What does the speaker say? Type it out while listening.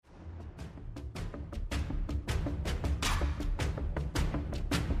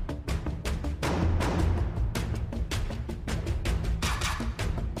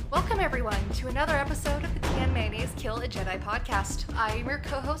everyone, to another episode of the TN Mayonnaise Kill a Jedi podcast. I am your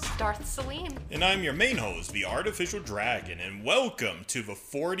co-host, Darth Salim. And I'm your main host, the Artificial Dragon, and welcome to the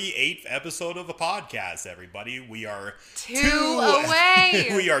 48th episode of the podcast, everybody. We are two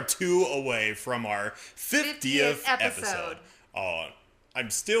away! We are 2 away from our 50th episode. I'm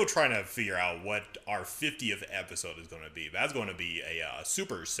still trying to figure out what our 50th episode is going to be. That's going to be a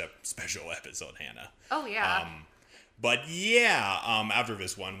super special episode, Hannah. Oh, yeah. But yeah, after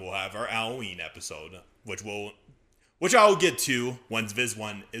this one, we'll have our Halloween episode, which I'll get to once this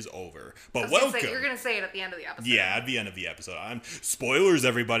one is over. But welcome. You're going to say it at the end of the episode. Yeah, at the end of the episode. Spoilers,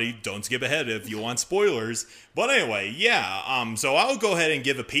 everybody. Don't skip ahead if you want spoilers. But anyway, yeah. So I'll go ahead and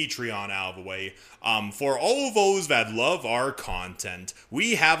give a Patreon out of the way. For all of those that love our content,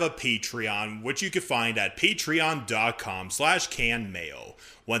 we have a Patreon, which you can find at patreon.com/canmayo.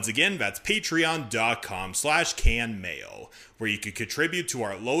 Once again, that's patreon.com/canmayo, where you can contribute to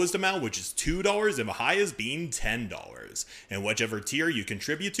our lowest amount, which is $2, and the highest being $10. And whichever tier you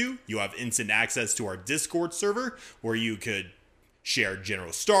contribute to, you have instant access to our Discord server, where you could share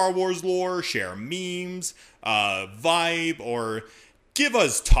general Star Wars lore, share memes, vibe, or give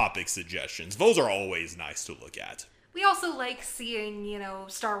us topic suggestions. Those are always nice to look at. We also like seeing,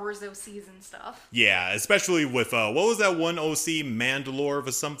 Star Wars OCs and stuff. Yeah, especially with, what was that one OC, Mandalore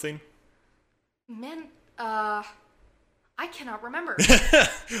or something? I cannot remember.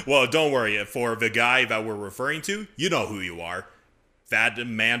 Well, don't worry. For the guy that we're referring to, you know who you are. That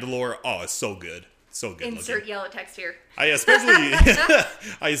Mandalore, it's so good. So good Insert looking. yellow text here. I especially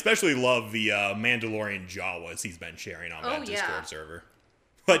love the Mandalorian Jawas he's been sharing on that Discord server.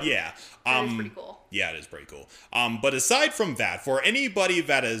 But yeah, that is pretty cool. Yeah, it is pretty cool. But aside from that, for anybody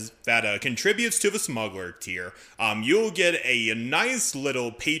that contributes to the Smuggler tier, you'll get a nice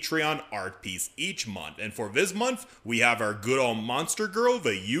little Patreon art piece each month. And for this month, we have our good old monster girl,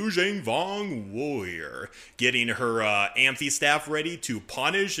 the Yuzhang Vong Warrior, getting her amphi-staff ready to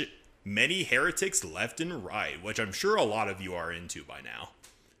punish many heretics left and right, which I'm sure a lot of you are into by now.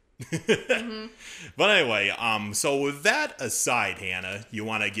 Mm-hmm. But anyway, so with that aside, Hannah, you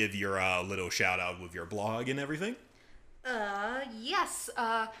want to give your little shout out with your blog and everything? Yes.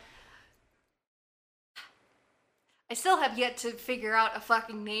 I still have yet to figure out a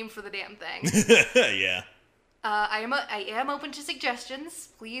fucking name for the damn thing. Yeah. I am open to suggestions.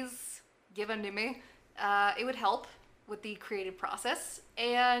 Please give them to me. It would help with the creative process.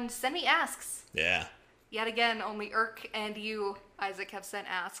 And send me asks. Yeah. Yet again, only Irk and you, Isaac, have sent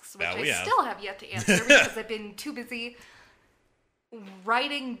asks, which I have. still have yet to answer because I've been too busy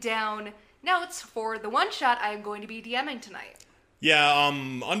writing down notes for the one-shot I am going to be DMing tonight. Yeah,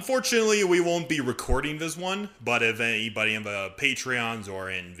 unfortunately, we won't be recording this one, but if anybody in the Patreons or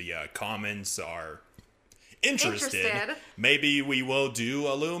in the comments are interested, maybe we will do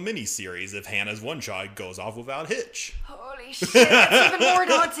a little mini-series if Hannah's one-shot goes off without hitch. Holy shit, that's even more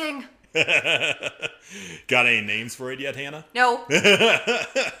daunting! Got any names for it yet, Hannah? No.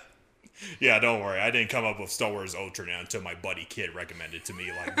 Yeah, don't worry. I didn't come up with Star Wars Ultra until my buddy Kid recommended it to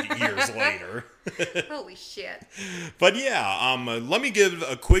me like years later. Holy shit. But yeah, let me give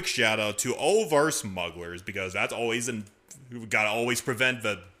a quick shout out to all of our smugglers, because that's always we've got to always prevent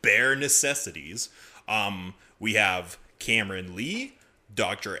the bare necessities. We have Cameron Lee,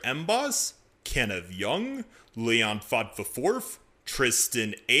 Dr. Mboss, Kenneth Young, Leon Fott IV,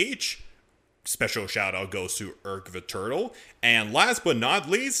 Tristan H. Special shout out goes to Irk the Turtle. And last but not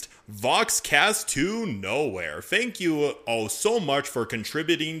least, Voxcast2 Nowhere. Thank you all so much for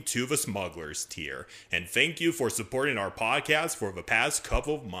contributing to the Smugglers tier. And thank you for supporting our podcast for the past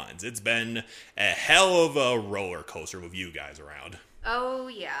couple of months. It's been a hell of a roller coaster with you guys around. Oh,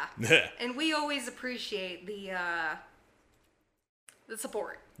 yeah. And we always appreciate the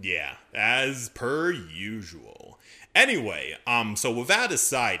support. Yeah, as per usual. Anyway, so with that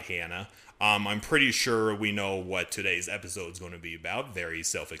aside, Hannah, I'm pretty sure we know what today's episode is going to be about. Very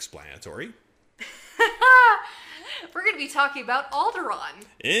self-explanatory. We're going to be talking about Alderaan.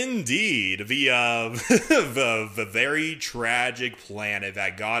 Indeed. The very tragic planet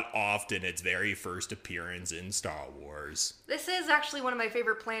that got off in its very first appearance in Star Wars. This is actually one of my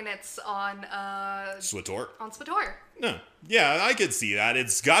favorite planets on Swator. On Swator. Yeah, I could see that.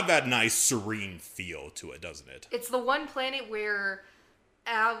 It's got that nice serene feel to it, doesn't it? It's the one planet where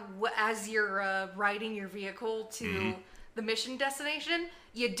as you're riding your vehicle to the mission destination,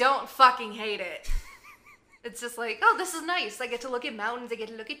 you don't fucking hate it. It's just like, oh, this is nice. I get to look at mountains. I get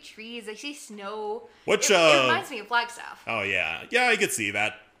to look at trees. I see snow. It reminds me of Flagstaff. Oh, yeah. Yeah, I could see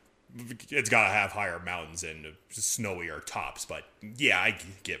that. It's got to have higher mountains and snowier tops, but yeah, I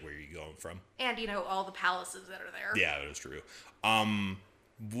get where you're going from. And, all the palaces that are there. Yeah, that is true.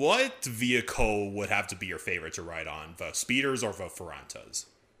 What vehicle would have to be your favorite to ride on? The speeders or the Ferrantas?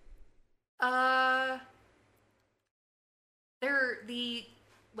 They're the,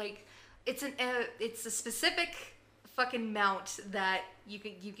 like, it's a specific fucking mount that you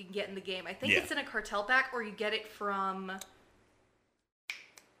can get in the game. I think it's in a cartel pack, or you get it from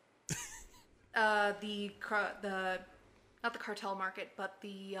the not the cartel market, but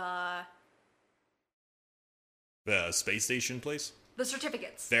the space station place? The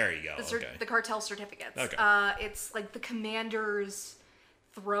certificates. There you go. The cartel certificates. Okay. It's like the commander's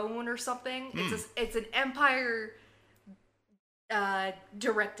throne or something. It's an Empire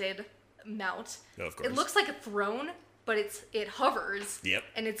directed mount. Of course. It looks like a throne, but it hovers. Yep.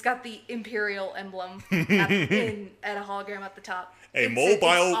 And it's got the Imperial emblem at a hologram at the top. It's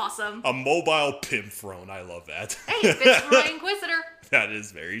awesome. A mobile pimp throne. I love that. Hey, it fits for my Inquisitor. That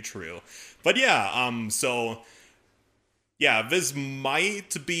is very true. But yeah, this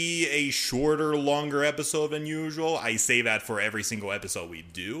might be a shorter, longer episode than usual. I say that for every single episode we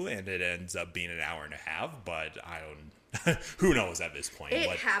do, and it ends up being an hour and a half, but I don't... who knows at this point. It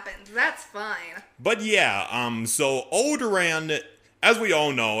happens. That's fine. But yeah, so Alderaan, as we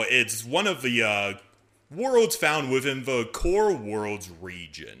all know, it's one of the worlds found within the Core Worlds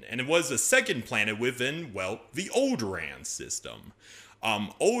region, and it was the second planet within, the Alderaan system.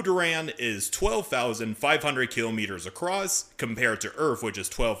 Alderaan is 12,500 kilometers across, compared to Earth, which is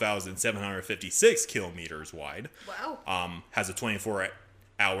 12,756 kilometers wide. Wow. Has a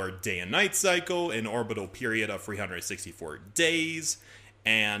 24-hour day and night cycle, an orbital period of 364 days,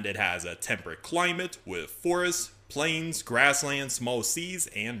 and it has a temperate climate with forests, plains, grasslands, small seas,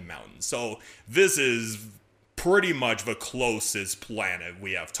 and mountains. So this is pretty much the closest planet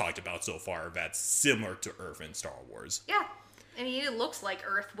we have talked about so far that's similar to Earth in Star Wars. Yeah. I mean, it looks like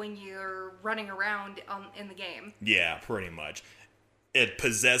Earth when you're running around in the game. Yeah, pretty much. It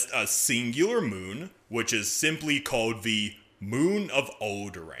possessed a singular moon, which is simply called the Moon of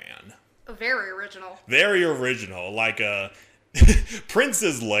Alderaan. Very original. Very original. Like,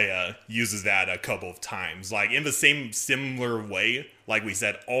 Princess Leia uses that a couple of times. Like, in the same similar way, like we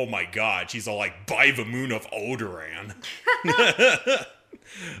said, oh my god, she's all like, by the Moon of Alderaan.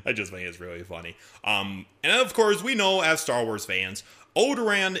 I just think it's really funny. And of course, we know as Star Wars fans,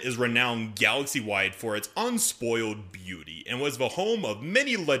 Alderaan is renowned galaxy-wide for its unspoiled beauty and was the home of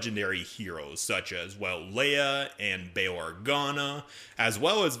many legendary heroes such as, Leia and Bail Organa, as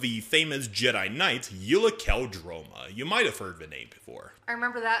well as the famous Jedi Knight Yula Caldroma. You might have heard the name before. I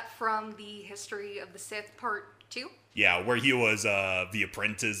remember that from the History of the Sith Part 2. Yeah, where he was the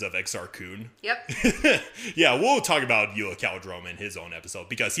apprentice of Exar Kun. Yep. Yeah, we'll talk about Yula Caldroma in his own episode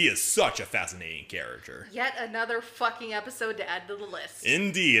because he is such a fascinating character. Yet another fucking episode to add to the list.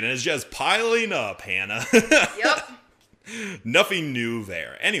 Indeed, and it's just piling up, Hannah. Yep. Nothing new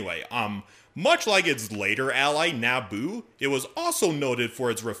there. Anyway, much like its later ally, Naboo, it was also noted for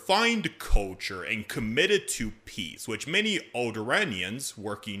its refined culture and committed to peace, which many Alderaanians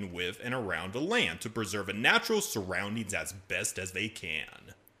working with and around the land to preserve the natural surroundings as best as they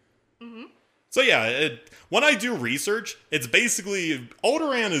can. Mm-hmm. So yeah, when I do research, it's basically,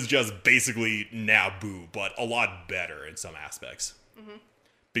 Alderaan is just basically Naboo, but a lot better in some aspects. Mm-hmm.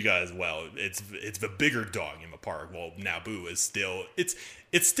 Because, it's the bigger dog in the park. Well, Naboo is still, it's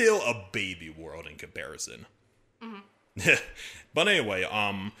still a baby world in comparison. Mm-hmm. But anyway,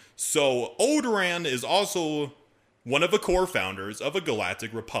 so Alderaan is also one of the core founders of a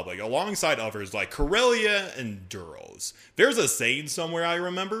galactic republic, alongside others like Corellia and Duros. There's a saying somewhere I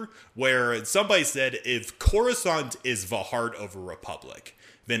remember, where somebody said, if Coruscant is the heart of a republic,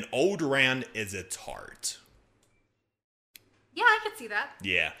 then Alderaan is its heart. Yeah, I could see that.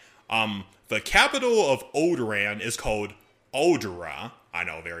 Yeah. The capital of Alderaan is called Alderaan. I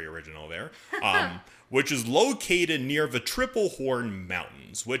know, very original there. Which is located near the Triple Horn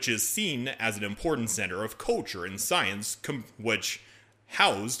Mountains, which is seen as an important center of culture and science, which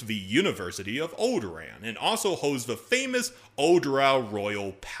housed the University of Alderaan, and also hosts the famous Alderaan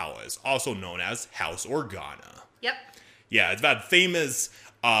Royal Palace, also known as House Organa. Yep. Yeah, it's that famous...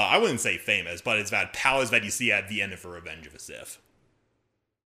 I wouldn't say famous, but it's that palace that you see at the end of Revenge of the Sith.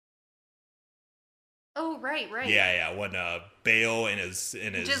 Oh, right. Yeah, when Bail and his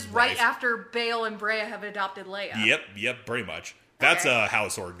just wife, right after Bail and Breya have adopted Leia. Yep, pretty much. That's a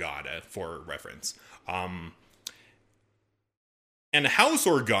House Organa, for reference. And House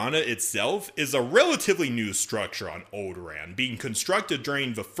Organa itself is a relatively new structure on Alderaan, being constructed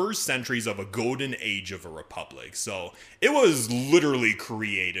during the first centuries of a golden age of a republic. So it was literally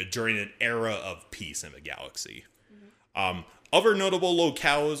created during an era of peace in the galaxy. Mm-hmm. Other notable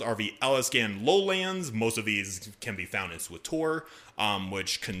locales are the Alaskan lowlands. Most of these can be found in Switor,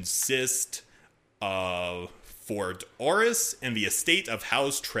 which consist of Fort Oris and the estate of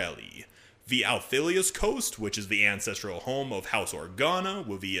House Trelly. The Althilius Coast, which is the ancestral home of House Organa,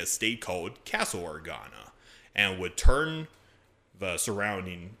 with the estate called Castle Organa, and would turn the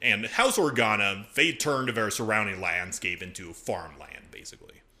surrounding... And House Organa, they turned their surrounding landscape into farmland,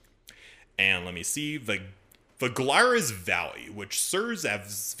 basically. And let me see, the Glaris Valley, which serves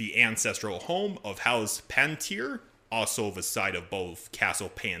as the ancestral home of House Pantier, also the site of both Castle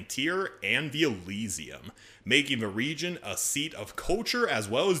Pantier and the Elysium, making the region a seat of culture as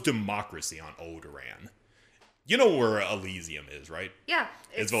well as democracy on Alderaan. You know where Elysium is, right? Yeah.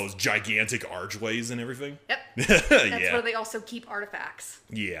 It's those gigantic archways and everything? Yep. That's where they also keep artifacts.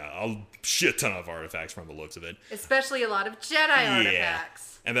 Yeah, a shit ton of artifacts from the looks of it. Especially a lot of Jedi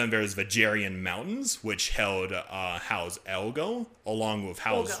artifacts. And then there's Vajarian Mountains, which held House Elgo, along with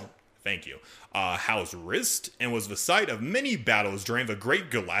House... Olgo. Thank you. House Rist, and was the site of many battles during the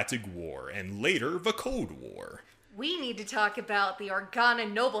Great Galactic War, and later the Cold War. We need to talk about the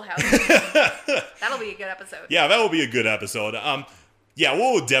Organa Noble House. That'll be a good episode. Yeah, that will be a good episode. Yeah,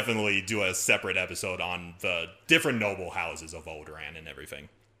 we'll definitely do a separate episode on the different noble houses of Alderaan and everything.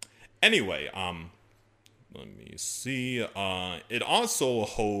 Anyway, let me see. It also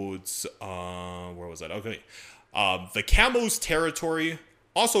holds, where was that? Okay. The Camo's territory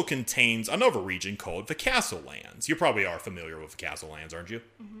also contains another region called the Castle Lands. You probably are familiar with the Castle Lands, aren't you?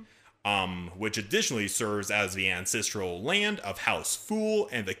 Mm-hmm. Which additionally serves as the ancestral land of House Fool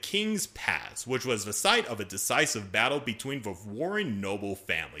and the King's Pass, which was the site of a decisive battle between the warring noble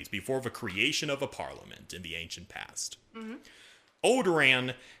families before the creation of a parliament in the ancient past. Mm-hmm.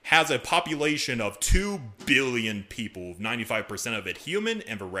 Alderaan has a population of 2 billion people, 95% of it human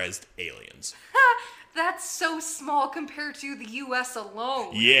and the rest aliens. That's so small compared to the U.S.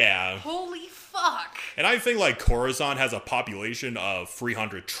 alone. Yeah. Holy fuck. And I think, like, Coruscant has a population of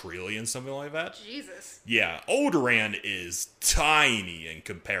 300 trillion, something like that. Jesus. Yeah, Alderaan is tiny in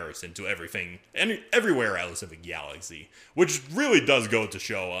comparison to everything and everywhere else in the galaxy, which really does go to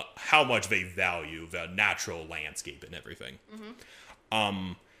show how much they value the natural landscape and everything.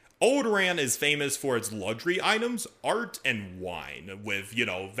 Mm-hmm. Alderaan is famous for its luxury items, art, and wine, with, you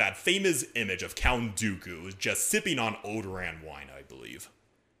know, that famous image of Count Dooku just sipping on Alderaan wine, I believe.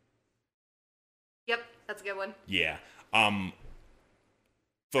 Yep, that's a good one. Yeah.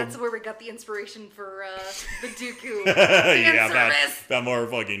 That's where we got the inspiration for the Dooku yeah, service. that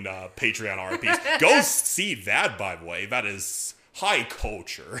motherfucking Patreon art piece. Go see that, by the way. That is high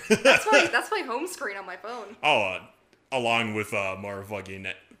culture. that's my home screen on my phone. Oh, along with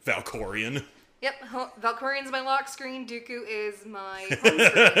motherfucking Valkorian. Yep, Valkorian's my lock screen. Dooku is my home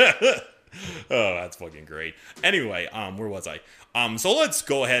screen. Oh, that's fucking great. Anyway, where was I? So let's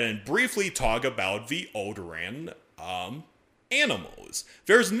go ahead and briefly talk about the Alderaan animals.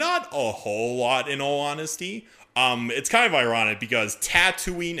 There's not a whole lot, in all honesty. It's kind of ironic because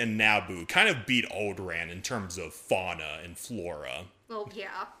Tatooine and Naboo kind of beat Alderaan in terms of fauna and flora. Well,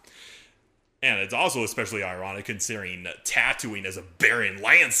 yeah. And it's also especially ironic considering Tatooine is a barren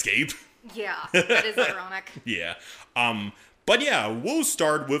landscape. Yeah, that is ironic. Yeah. But yeah, we'll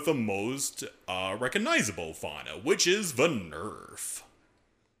start with the most recognizable fauna, which is the Nerf.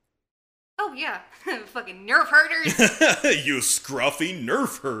 Oh, yeah. Fucking Nerf herders. You scruffy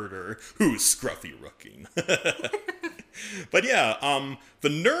Nerf herder who's scruffy rooking. But yeah, the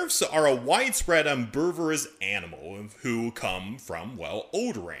Nerfs are a widespread herbivorous animal who come from, well,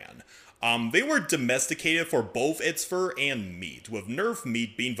 Alderaan. They were domesticated for both its fur and meat, with Nerf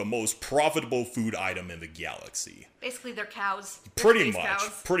meat being the most profitable food item in the galaxy. Basically, they're cows. Pretty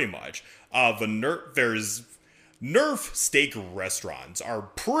much. There's Nerf steak restaurants are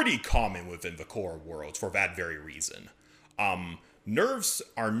pretty common within the core worlds for that very reason. Nerfs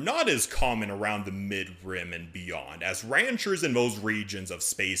are not as common around the mid-rim and beyond, as ranchers in those regions of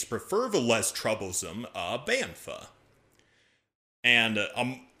space prefer the less troublesome bantha. And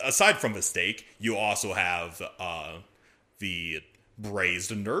aside from the steak, you also have the braised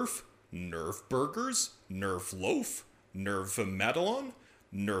Nerf, Nerf burgers, Nerf loaf, Nerf medallion,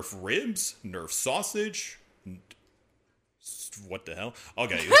 Nerf ribs, Nerf sausage. What the hell?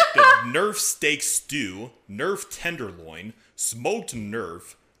 Okay, the Nerf steak stew, Nerf tenderloin, smoked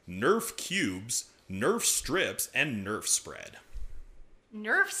Nerf, Nerf cubes, Nerf strips, and Nerf spread.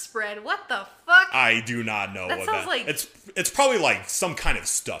 Nerf spread? What the fuck? I do not know that what sounds that. Like... It's probably like some kind of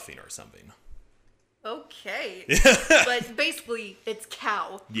stuffing or something. Okay. But basically, it's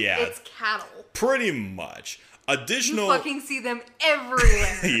cow. Yeah. It's cattle. Pretty much. Additional... You fucking see them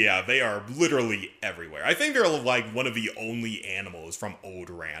everywhere. Yeah, they are literally everywhere. I think they're like one of the only animals from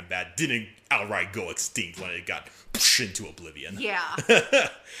Alderaan that didn't outright go extinct when it got into oblivion. Yeah.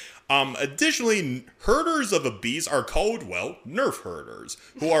 Additionally, herders of the beast are called, well, nerf herders,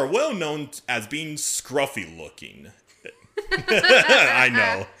 who are well known as being scruffy looking. I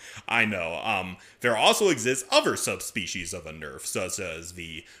know. There also exists other subspecies of a nerf, such as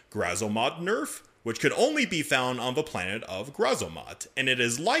the Grazomot nerf, which could only be found on the planet of Grazomot, and it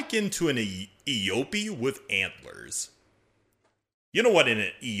is likened to an Eope with antlers. You know what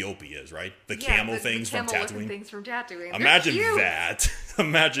an Eope is, right? The camel things from Tatooine. Things from Tatooine. Imagine that.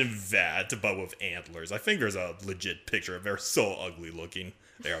 Imagine that, but with antlers. I think there's a legit picture. They're so ugly looking.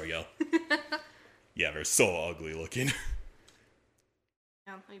 There we go. Yeah, they're so ugly looking.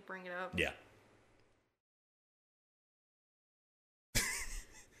 Yeah, let me bring it up. Yeah.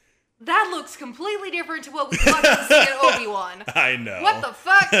 That looks completely different to what we got to see in Obi-Wan. I know. What the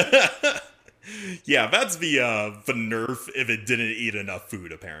fuck? Yeah, that's the nerf if it didn't eat enough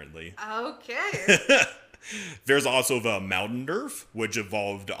food, apparently. Okay. There's also the mountain nerf, which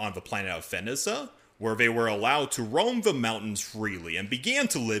evolved on the planet of Fenisa, where they were allowed to roam the mountains freely and began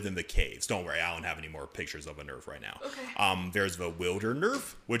to live in the caves. Don't worry, I don't have any more pictures of a nerf right now. Okay. There's the wilder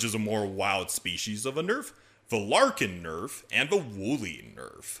nerf, which is a more wild species of a nerf, the Larkin nerf, and the woolly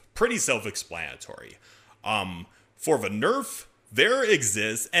nerf. Pretty self-explanatory. For the nerf, there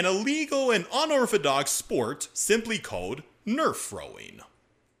exists an illegal and unorthodox sport simply called nerf throwing.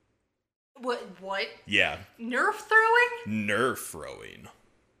 What? Yeah. Nerf throwing? Nerf throwing.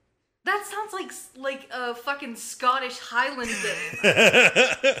 That sounds like a fucking Scottish Highland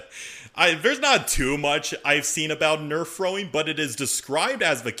game. There's not too much I've seen about nerf throwing, but it is described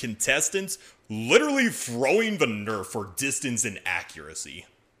as the contestants literally throwing the nerf for distance and accuracy.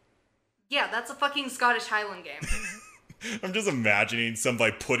 Yeah, that's a fucking Scottish Highland game. I'm just imagining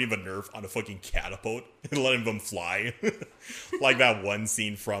somebody putting the nerf on a fucking catapult and letting them fly. Like that one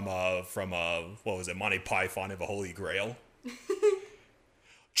scene from what was it, Monty Python and the Holy Grail.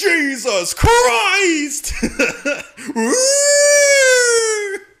 Jesus Christ!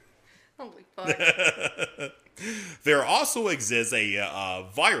 Holy fuck. There also exists a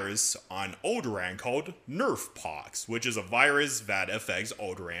virus on Alderaan called Nerfpox, which is a virus that affects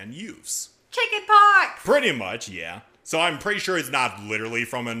Alderaan youths. Chickenpox! Pretty much, yeah. So I'm pretty sure it's not literally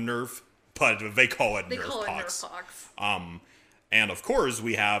from a nerf, but they call it Nerfpox. And of course,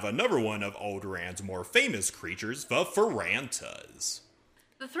 we have another one of Alderaan's more famous creatures, the Pharantas.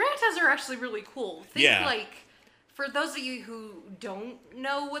 The Pharantas are actually really cool. Think for those of you who don't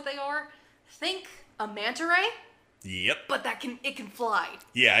know what they are, think a manta ray. Yep. But it can fly.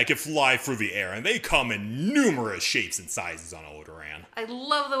 Yeah, it can fly through the air, and they come in numerous shapes and sizes on Alderaan. I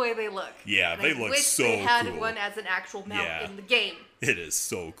love the way they look. Yeah, they look so cool. They had one as an actual mount in the game. It is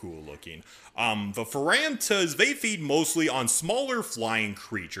so cool looking. The Pharantas, they feed mostly on smaller flying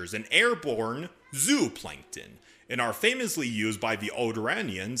creatures and airborne zooplankton, and are famously used by the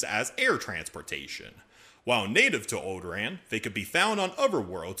Alderaanians as air transportation. While native to Alderaan, they could be found on other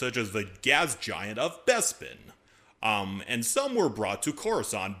worlds such as the gas giant of Bespin. And some were brought to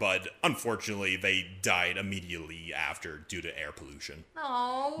Coruscant, but unfortunately they died immediately after due to air pollution.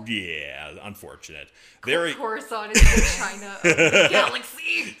 Oh. Yeah, unfortunate. Coruscant is the China of the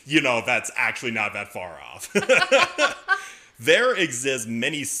galaxy. You know, that's actually not that far off. There exist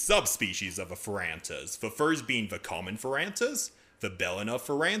many subspecies of the Pharantas, the first being the common Pharantas, the Bellina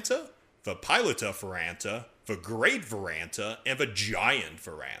Pharanta, the Pilota Pharanta, the Great Pharanta, and the Giant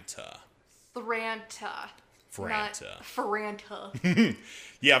Pharanta. Pharanta.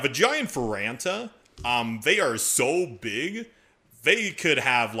 Yeah, the Giant Pharanta, they are so big, they could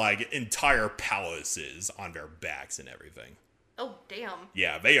have, like, entire palaces on their backs and everything. Oh, damn.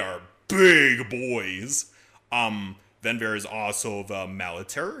 Yeah, they are big boys. Then there's also the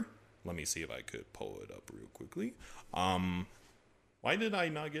Malater. Let me see if I could pull it up real quickly. Why did I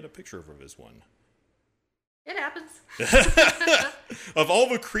not get a picture of this one? It happens. Of all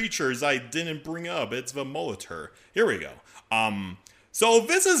the creatures I didn't bring up, it's the Molitor. Here we go. So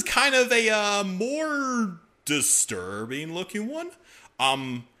this is kind of a more disturbing looking one.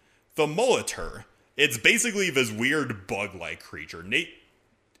 The Molitor. It's basically this weird bug-like creature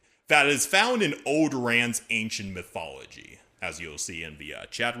that is found in Alderaan's ancient mythology, as you'll see in the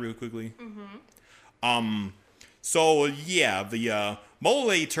chat real quickly. Mm-hmm. So yeah, the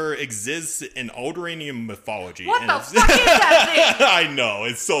Molator exists in Alderaanian mythology. What the fuck is that thing? I know,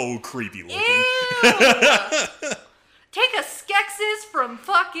 it's so creepy looking. Ew! Take a Skeksis from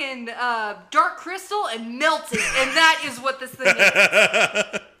fucking Dark Crystal and melt it, and that is what this thing is.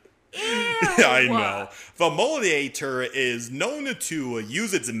 I know. The Molliator is known to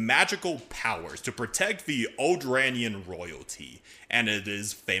use its magical powers to protect the Alderaan royalty, and it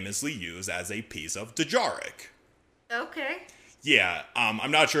is famously used as a piece of Dejaric. Okay. Yeah,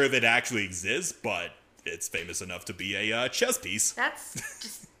 I'm not sure if it actually exists, but it's famous enough to be a chess piece. That's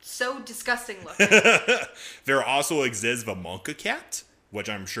just so disgusting looking. There also exists the Monka Cat, which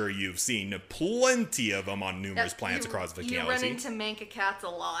I'm sure you've seen plenty of them on numerous planets across the galaxy. You run into Manka cats a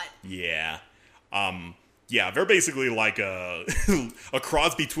lot. Yeah. Yeah, they're basically like a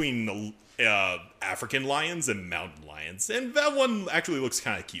cross between African lions and mountain lions. And that one actually looks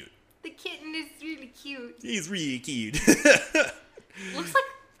kind of cute. The kitten is really cute. He's really cute. Looks like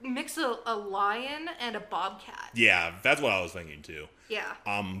mix a lion and a bobcat. Yeah, that's what I was thinking too. Yeah.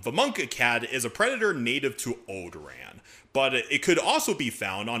 The Monka Cat is a predator native to Alderaan, but it could also be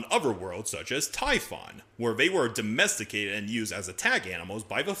found on other worlds such as Typhon, where they were domesticated and used as attack animals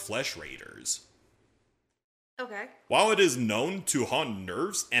by the Flesh Raiders. Okay. While it is known to haunt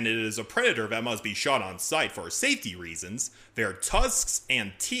nerves, and it is a predator that must be shot on sight for safety reasons, their tusks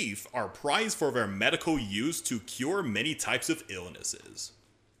and teeth are prized for their medical use to cure many types of illnesses.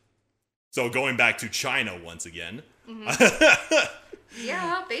 So going back to China once again. Mm-hmm.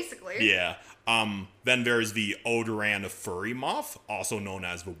 Yeah, basically. Yeah. Then there's the Alderaan furry moth, also known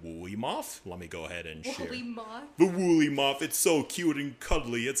as the woolly moth. Let me go ahead and share. Woolly moth? The woolly moth. It's so cute and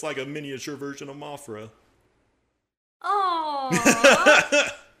cuddly. It's like a miniature version of Mothra. Oh.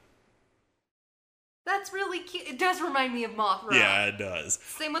 That's really cute. It does remind me of Mothra. Yeah, it does.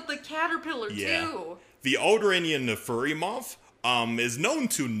 Same with the caterpillar, too. The Alderaanian furry moth is known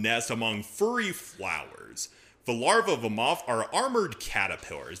to nest among furry flowers. The larvae of a moth are armored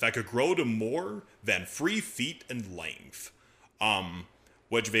caterpillars that could grow to more than 3 feet in length,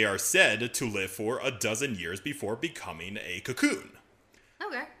 which they are said to live for a dozen years before becoming a cocoon.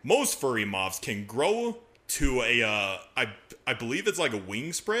 Okay. Most furry moths can grow to I believe it's like a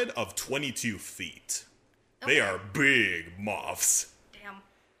wingspread of 22 feet. Okay. They are big moths. Damn.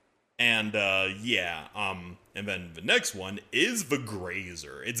 And and then the next one is the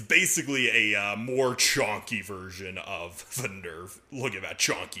Grazer. It's basically a more chonky version of the Nerf. Look at that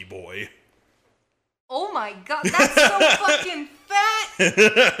chonky boy. Oh my god, that's so fucking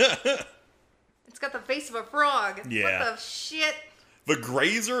fat! It's got the face of a frog. Yeah. What the shit? The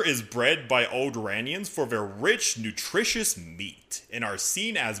Grazer is bred by Alderaanians for their rich, nutritious meat, and are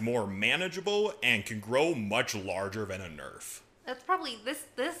seen as more manageable and can grow much larger than a Nerf. That's probably,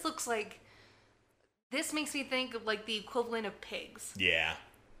 this looks like, this makes me think of like the equivalent of pigs. Yeah,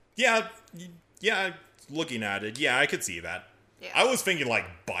 looking at it, yeah, I could see that. Yeah. I was thinking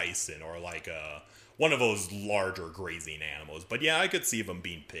like bison or like one of those larger grazing animals, but yeah, I could see them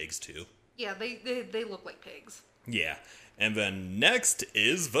being pigs too. Yeah, they look like pigs. Yeah, and then next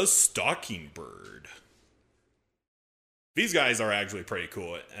is the stalking bird. These guys are actually pretty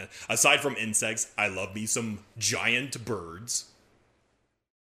cool. Aside from insects, I love me some giant birds.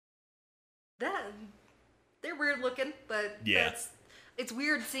 They're weird looking, but yeah. It's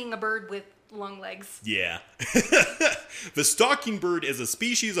weird seeing a bird with long legs. Yeah. The stalking bird is a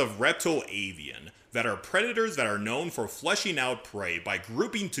species of reptile avian that are predators that are known for fleshing out prey by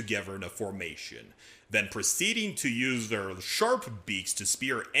grouping together in a formation, then proceeding to use their sharp beaks to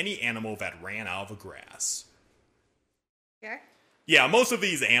spear any animal that ran out of the grass. Okay. Yeah, most of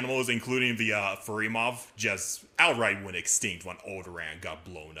these animals, including the furry moth, just outright went extinct when Alderaan got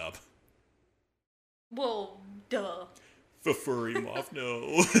blown up. Well, duh. The furry moth,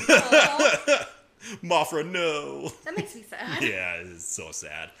 no. Mothra, no. That makes me sad. Yeah, it's so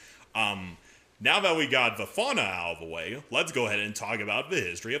sad. Now that we got the fauna out of the way, let's go ahead and talk about the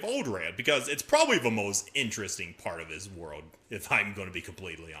history of Alderaan, because it's probably the most interesting part of this world, if I'm going to be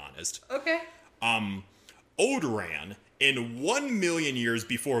completely honest. Okay. Alderaan, in 1 million years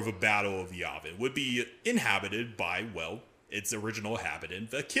before the Battle of Yavin, would be inhabited by, well, its original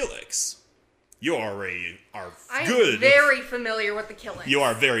inhabitant, the Killiks. You already are good. I'm very familiar with the Killiks. You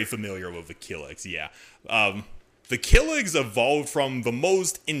are very familiar with the Killiks, yeah. The Killiks evolved from the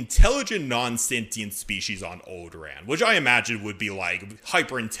most intelligent non-sentient species on Alderaan, which I imagine would be like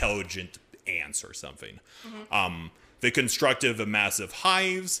hyper-intelligent ants or something. Mm-hmm. They constructed the massive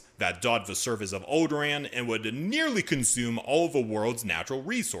hives that dot the surface of Alderaan and would nearly consume all of the world's natural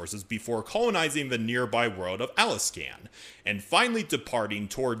resources before colonizing the nearby world of Alaskan, and finally departing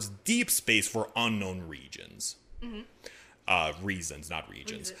towards deep space for unknown regions. Mm-hmm. Reasons, not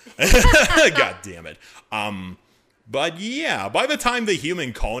regions. God damn it. But yeah, by the time the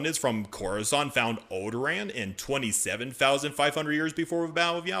human colonists from Coruscant found Alderaan in 27,500 years before the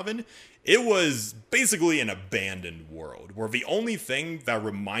Battle of Yavin, It was basically an abandoned world, where the only thing that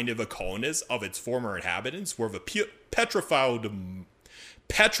reminded the colonists of its former inhabitants were the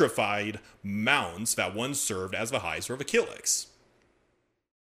petrified mounds that once served as the hives for the Killiks.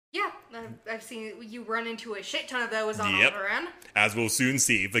 Yeah, I've seen you run into a shit ton of those on Yep. Alderaan. As we'll soon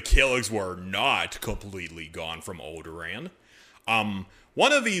see, the Killiks were not completely gone from Alderaan.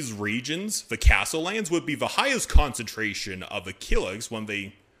 One of these regions, the Castle Lands, would be the highest concentration of the Killiks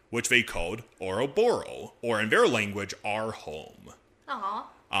which they called Ouroboros, or in their language, our home.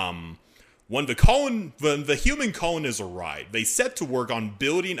 Aww. When the human colonists arrived, they set to work on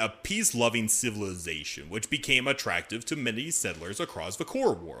building a peace-loving civilization, which became attractive to many settlers across the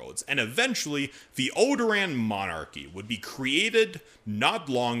core worlds, and eventually, the Alderaan monarchy would be created not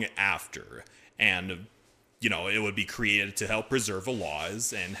long after, and, it would be created to help preserve the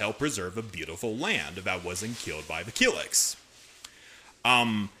laws and help preserve a beautiful land that wasn't killed by the Killiks.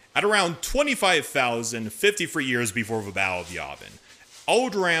 At around 25,053 years before the Battle of Yavin,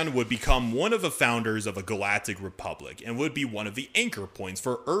 Alderaan would become one of the founders of a galactic republic and would be one of the anchor points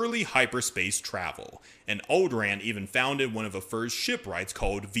for early hyperspace travel. And Alderaan even founded one of the first shipwrights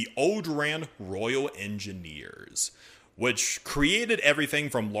called the Alderaan Royal Engineers, which created everything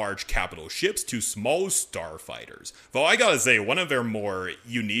from large capital ships to small starfighters. Though I gotta say, one of their more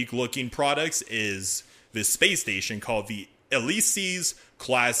unique looking products is this space station called the Elysees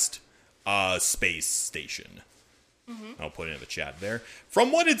class space station. I'll put it in the chat there.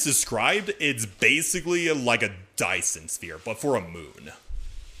 From what it's described, it's basically like a Dyson sphere, but for a moon.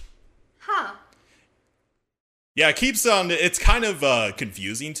 Huh. Yeah, it keeps on. It's kind of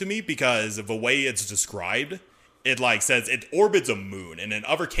confusing to me because of the way it's described. It says it orbits a moon, and in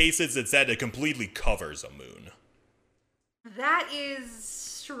other cases, it said it completely covers a moon. That is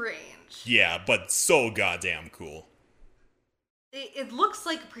strange. Yeah, but so goddamn cool. It looks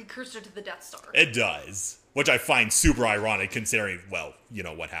like a precursor to the Death Star. It does. Which I find super ironic considering,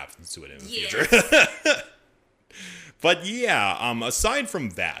 what happens to it in the future. But yeah, aside from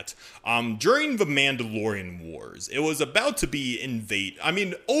that, during the Mandalorian Wars, it was about to be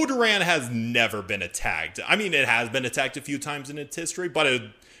Alderaan has never been attacked. It has been attacked a few times in its history, but it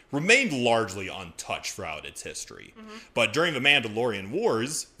remained largely untouched throughout its history. But during the Mandalorian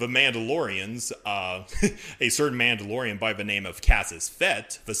Wars, the Mandalorians, a certain Mandalorian by the name of Cassis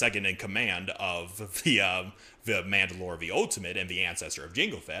Fett, the second in command of the Mandalore the Ultimate and the ancestor of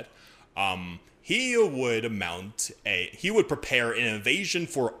Jango Fett, he would prepare an invasion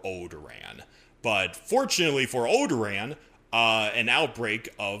for Alderaan. But fortunately for Alderaan, an outbreak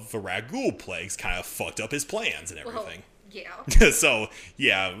of the Ragul plagues kind of fucked up his plans and everything. Yeah. So,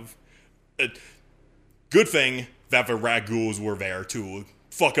 yeah. Good thing that the Raguls were there to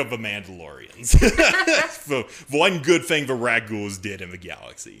fuck up the Mandalorians. So, one good thing the Raguls did in the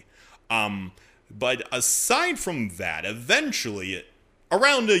galaxy. But aside from that, eventually,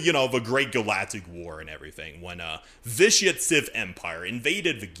 around the Great Galactic War and everything, when Vitiate Sith Empire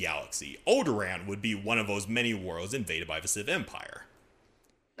invaded the galaxy, Alderaan would be one of those many worlds invaded by the Sith Empire.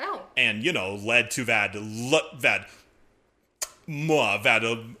 Oh. And, led to that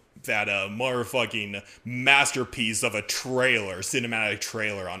motherfucking masterpiece of a cinematic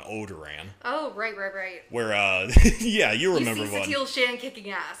trailer on Alderaan. Oh, right. Where, yeah, you remember one. You see Satele Shan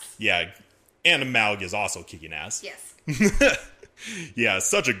kicking ass. Yeah, and Malg is also kicking ass. Yes. Yeah,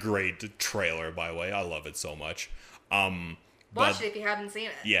 such a great trailer, by the way. I love it so much. Watch it if you haven't seen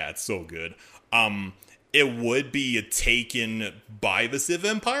it. Yeah, it's so good. It would be taken by the Sith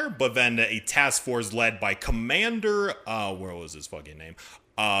Empire, but then a task force led by Commander, where was his fucking name?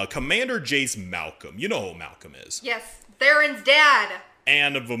 Commander Jace Malcolm. You know who Malcolm is. Yes, Theron's dad.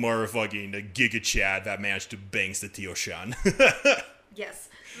 And the motherfucking Giga Chad that managed to bang Satele Shan. Yes,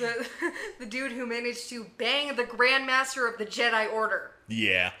 the dude who managed to bang the Grandmaster of the Jedi Order.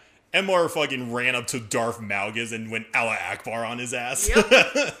 Yeah. And motherfucking ran up to Darth Malgus and went Allah Akbar on his ass.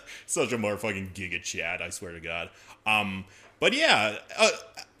 Yep. Such a motherfucking Giga Chad, I swear to God. But yeah,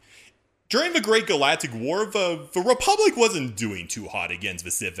 during the Great Galactic War, the Republic wasn't doing too hot against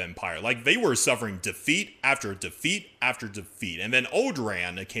the Sith Empire. They were suffering defeat after defeat after defeat. And then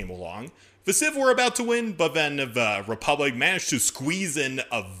Alderaan came along. The Sith were about to win, but then the Republic managed to squeeze in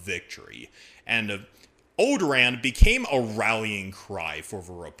a victory. And Alderaan became a rallying cry for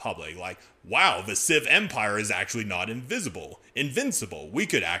the Republic. Wow, the Sith Empire is actually not invincible. We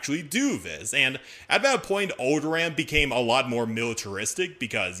could actually do this. And at that point, Alderaan became a lot more militaristic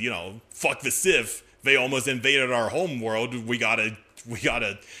because, fuck the Sith. They almost invaded our home world. We gotta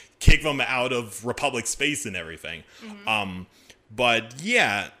kick them out of Republic space and everything. Mm-hmm. But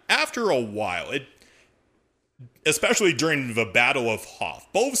yeah, after a while, especially during the Battle of Hoth,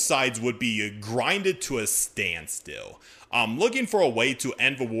 both sides would be grinded to a standstill. Looking for a way to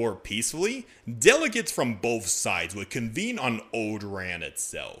end the war peacefully, delegates from both sides would convene on Alderaan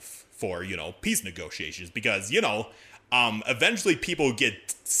itself for, peace negotiations. Because, eventually people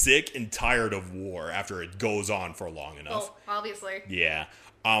get sick and tired of war after it goes on for long enough. Well, obviously. Yeah.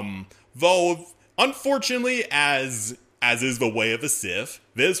 Though, unfortunately, as is the way of the Sith,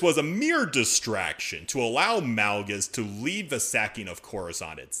 this was a mere distraction to allow Malgus to lead the sacking of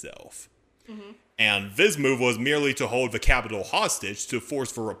Coruscant itself. Mm-hmm. And this move was merely to hold the capital hostage to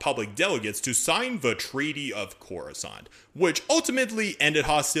force the Republic delegates to sign the Treaty of Coruscant, which ultimately ended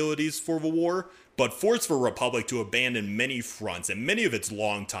hostilities for the war, but forced the Republic to abandon many fronts and many of its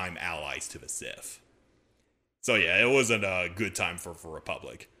longtime allies to the Sith. So yeah, it wasn't a good time for the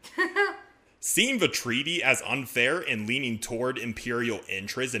Republic. Seeing the treaty as unfair and leaning toward Imperial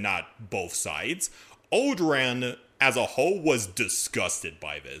interests and not both sides, Alderaan as a whole was disgusted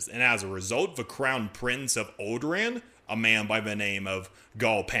by this, and as a result, the Crown Prince of Alderaan, a man by the name of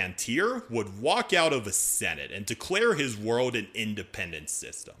Gal Pantir, would walk out of the Senate and declare his world an independent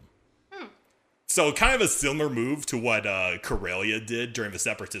system. So kind of a similar move to what Corellia did during the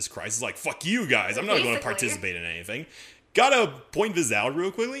Separatist crisis. Like, fuck you guys, I'm not going to participate in anything. Gotta point this out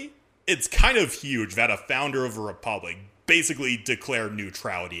real quickly. It's kind of huge that a founder of a republic basically declared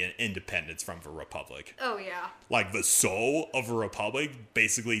neutrality and independence from the republic. Oh, yeah. Like, the soul of a republic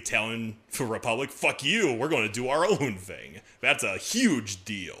basically telling the republic, fuck you, we're going to do our own thing. That's a huge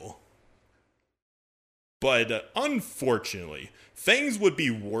deal. But unfortunately, things would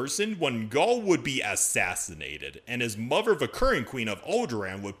be worsened when Gaul would be assassinated, and his mother, the current queen of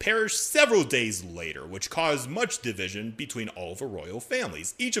Alderaan, would perish several days later, which caused much division between all the royal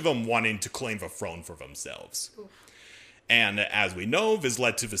families, each of them wanting to claim the throne for themselves. Oof. And as we know, this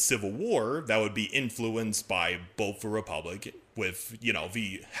led to the Civil War that would be influenced by both the Republic with,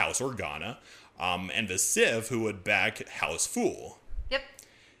 the House Organa, and the Sith who would back House Fool. Yep.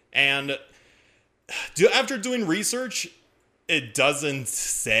 And after doing research, it doesn't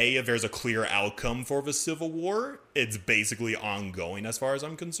say if there's a clear outcome for the Civil War. It's basically ongoing as far as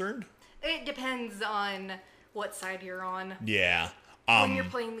I'm concerned. It depends on what side you're on. Yeah. When you're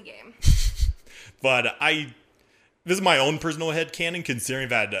playing the game. But this is my own personal headcanon, considering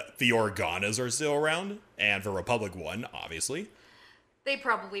that the Organas are still around, and the Republic won, obviously. They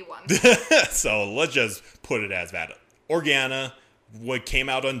probably won. So let's just put it as that. Organa came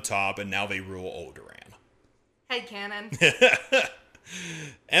out on top, and now they rule Alderaan. Headcanon.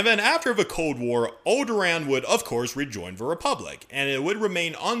 And then after the Cold War, Alderaan would, of course, rejoin the Republic, and it would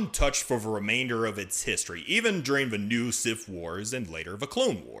remain untouched for the remainder of its history, even during the new Sith Wars and later the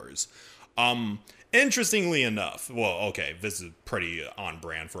Clone Wars. Interestingly enough, this is pretty on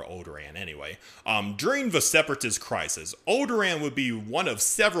brand for Alderaan anyway. During the Separatist crisis, Alderaan would be one of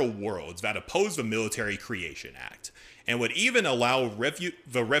several worlds that opposed the Military Creation Act, and would even allow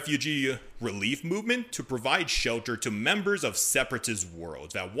the refugee relief movement to provide shelter to members of separatist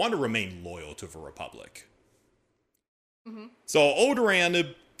worlds that want to remain loyal to the Republic. Mm-hmm. So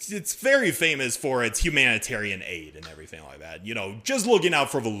Alderaan, it's very famous for its humanitarian aid and everything like that. Just looking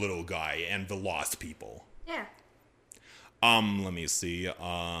out for the little guy and the lost people. Yeah. Let me see.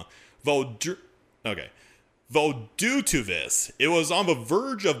 Though due to this, it was on the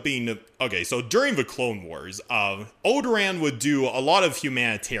verge of being... Okay, so during the Clone Wars, Alderaan would do a lot of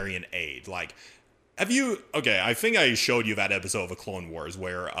humanitarian aid. Like, I think I showed you that episode of the Clone Wars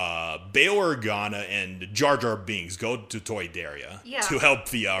where Bail Organa and Jar Jar Binks go to Toydaria to help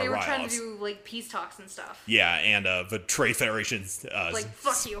the They were Ryloths. trying to do, peace talks and stuff. Yeah, and the Trade Federation...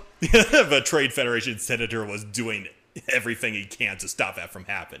 fuck you. The Trade Federation senator was doing everything he can to stop that from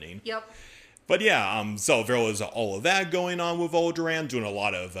happening. Yep. But yeah, so there was all of that going on with Alderaan, doing a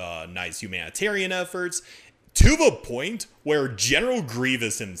lot of nice humanitarian efforts, to the point where General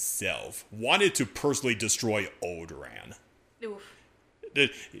Grievous himself wanted to personally destroy Alderaan. Oof.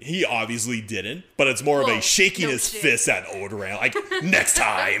 He obviously didn't, but it's more of a shaking his fist at Alderaan, like, next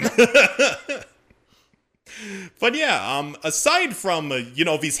time. But yeah, aside from,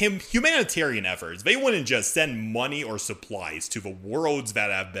 these humanitarian efforts, they wouldn't just send money or supplies to the worlds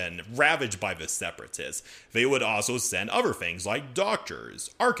that have been ravaged by the Separatists. They would also send other things like doctors,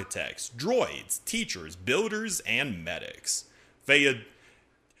 architects, droids, teachers, builders, and medics. They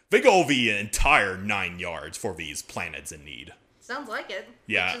go the entire 9 yards for these planets in need. Sounds like it.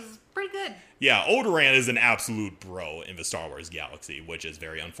 Yeah. Which is pretty good. Yeah, Alderaan is an absolute bro in the Star Wars galaxy, which is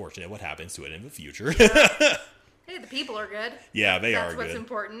very unfortunate what happens to it in the future. Hey, the people are good. Yeah, they are good. That's what's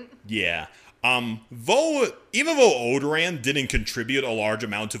important. Yeah. Even though Alderaan didn't contribute a large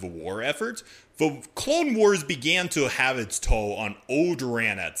amount to the war effort, the Clone Wars began to have its toll on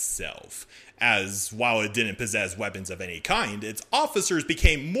Alderaan itself, as while it didn't possess weapons of any kind, its officers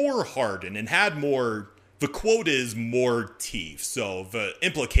became more hardened and had more... The quote is more teeth, so the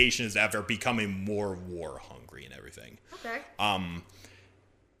implication is that they're becoming more war-hungry and everything. Okay.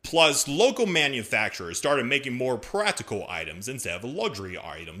 Plus, local manufacturers started making more practical items instead of luxury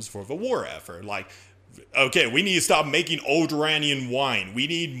items for the war effort. Like, okay, we need to stop making Alderaanian wine. We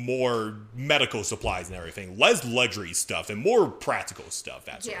need more medical supplies and everything. Less luxury stuff and more practical stuff,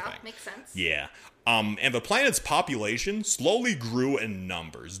 that sort of thing. Yeah, makes sense. Yeah. And the planet's population slowly grew in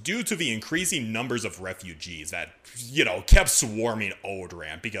numbers due to the increasing numbers of refugees that, kept swarming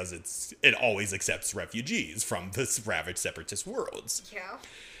Alderaan because it always accepts refugees from the ravaged separatist worlds. Yeah.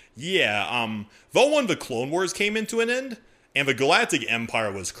 Yeah, though when the Clone Wars came into an end, and the Galactic Empire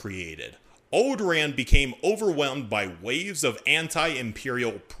was created, Alderaan became overwhelmed by waves of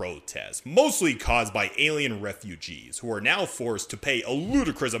anti-imperial protests, mostly caused by alien refugees, who are now forced to pay a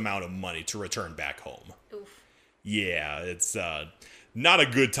ludicrous amount of money to return back home. Oof. Yeah, it's not a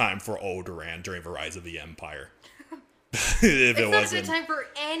good time for Alderaan during the rise of the Empire. It's not a good time for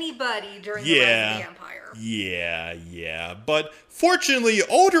anybody during the rise of the Empire. Yeah. But fortunately,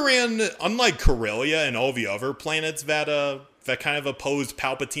 Alderaan, unlike Corellia and all the other planets that kind of opposed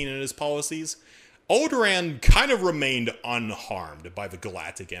Palpatine and his policies, Alderaan kind of remained unharmed by the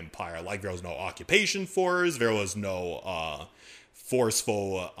Galactic Empire. Like, there was no occupation force, there was no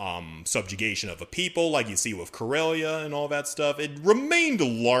forceful subjugation of a people like you see with Corellia and all that stuff. It remained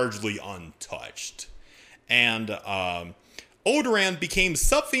largely untouched. And Alderaan became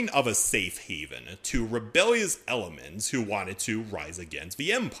something of a safe haven to rebellious elements who wanted to rise against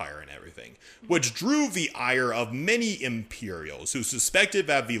the Empire and everything, which drew the ire of many Imperials who suspected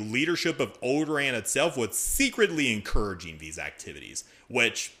that the leadership of Alderaan itself was secretly encouraging these activities,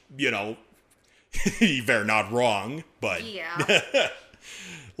 which, they're not wrong, but... Yeah.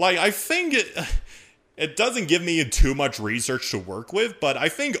 I think it doesn't give me too much research to work with, but I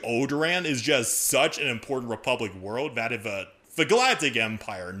think Alderaan is just such an important Republic world that if the Galactic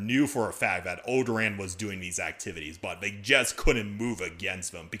Empire knew for a fact that Alderaan was doing these activities, but they just couldn't move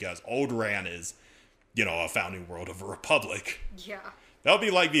against them because Alderaan is, a founding world of a Republic. Yeah. That would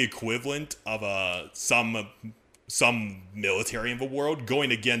be like the equivalent of some military in the world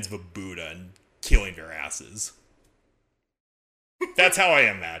going against the Buddha and killing their asses. That's how I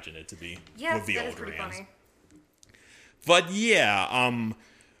imagine it to be with the that is pretty Alderaans. funny. But yeah,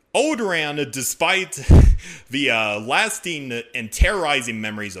 Alderaan, despite the lasting and terrorizing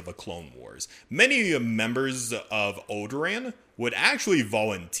memories of the Clone Wars, many members of Alderaan would actually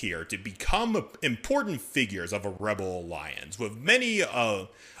volunteer to become important figures of a rebel alliance, with many of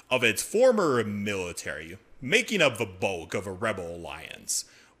its former military making up the bulk of a rebel alliance,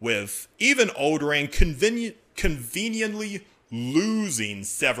 with even Alderaan conveniently losing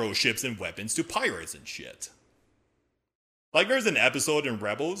several ships and weapons to pirates and shit. Like, there's an episode in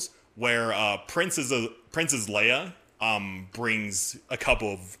Rebels where Princess Leia brings a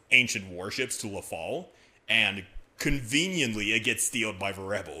couple of ancient warships to Lothal, and conveniently it gets stealed by the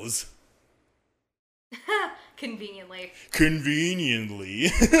rebels. Conveniently.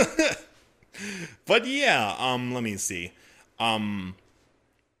 But yeah, let me see. I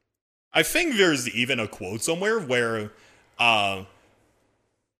think there's even a quote somewhere where the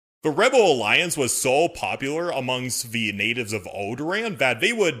Rebel Alliance was so popular amongst the natives of Alderaan that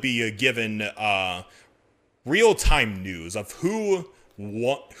they would be given real-time news of who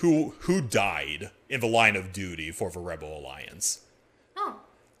died in the line of duty for the Rebel Alliance. Oh.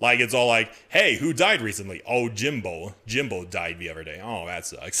 Like, it's all like, hey, who died recently? Oh, Jimbo. Jimbo died the other day. Oh, that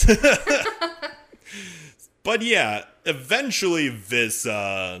sucks. But yeah, eventually this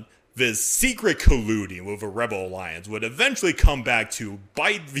secret colluding with a Rebel Alliance would eventually come back to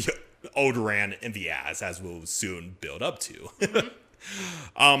bite the Alderaan in the ass, as we'll soon build up to.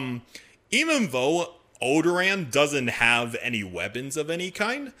 Mm-hmm. Even though Alderaan doesn't have any weapons of any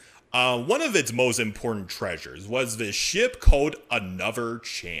kind, one of its most important treasures was this ship called Another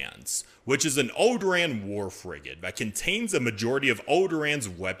Chance, which is an Alderaan war frigate that contains a majority of Alderaan's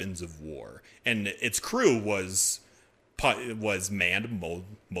weapons of war, and its crew was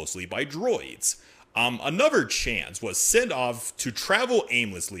manned mostly by droids. Another Chance was sent off to travel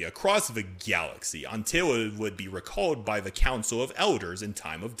aimlessly across the galaxy until it would be recalled by the Council of Elders in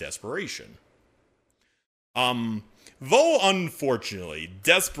time of desperation. Though unfortunately,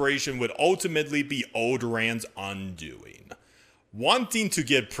 desperation would ultimately be Alderaan's undoing. Wanting to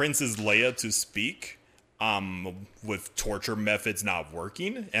get Princess Leia to speak, with torture methods not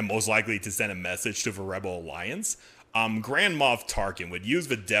working, and most likely to send a message to the Rebel Alliance, Grand Moff Tarkin would use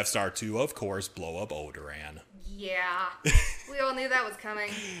the Death Star to, of course, blow up Alderaan. Yeah. We all knew that was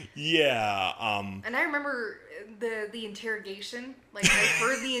coming. Yeah. And I remember the interrogation. Like, I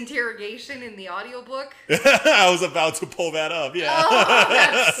heard the interrogation in the audiobook. I was about to pull that up, yeah. Oh,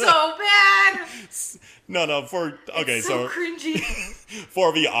 that's so bad! It's so cringy.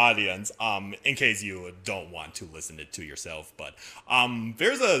 For the audience, in case you don't want to listen to yourself, but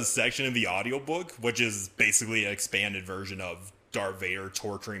there's a section in the audiobook which is basically an expanded version of Darth Vader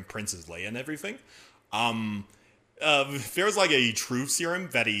torturing Princess Leia and everything. There was like a truth serum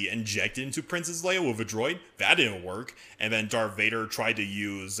that he injected into Princess Leia with a droid. That didn't work. And then Darth Vader tried to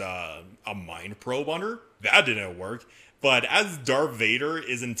use a mind probe on her. That didn't work. But as Darth Vader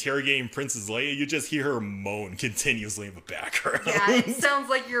is interrogating Princess Leia, you just hear her moan continuously in the background. Yeah, it sounds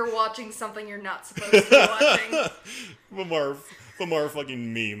like you're watching something you're not supposed to be watching. the more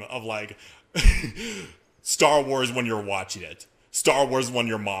fucking meme of like Star Wars when you're watching it. Star Wars when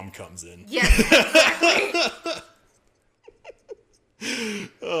your mom comes in. Yes, exactly.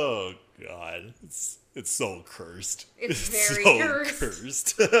 Oh God, it's so cursed. It's very so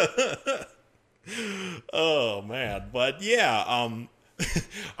cursed. Oh man, but yeah,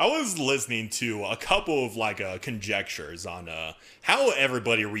 I was listening to a couple of like conjectures on how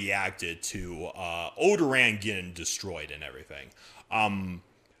everybody reacted to Alderaan getting destroyed and everything.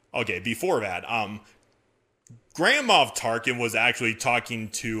 Okay, before that, Grand Moff Tarkin was actually talking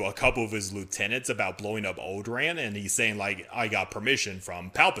to a couple of his lieutenants about blowing up Alderaan, and he's saying, like, I got permission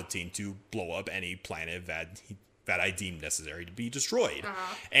from Palpatine to blow up any planet that I deem necessary to be destroyed.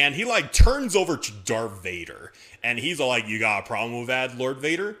 Uh-huh. And he, like, turns over to Darth Vader, and he's all like, you got a problem with that, Lord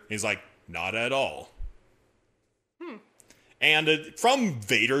Vader? And he's like, not at all. And from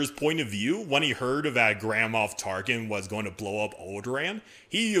Vader's point of view, when he heard that Grand Moff Tarkin was going to blow up Alderaan,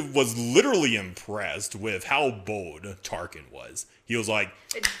 he was literally impressed with how bold Tarkin was. He was like,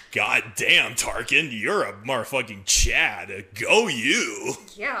 God damn, Tarkin, you're a motherfucking Chad. Go you.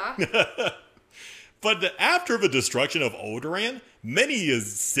 Yeah. But after the destruction of Alderaan, many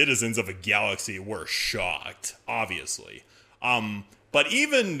citizens of the galaxy were shocked, obviously. But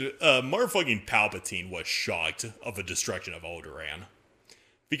even motherfucking Palpatine was shocked of the destruction of Alderaan.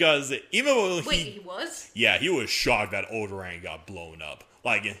 Because even though he was? Yeah, he was shocked that Alderaan got blown up.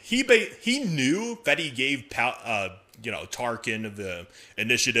 Like, he knew that he gave Tarkin the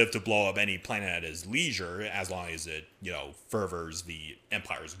initiative to blow up any planet at his leisure, as long as it, furthers the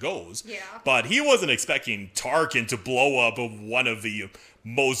Empire's goals. Yeah. But he wasn't expecting Tarkin to blow up one of the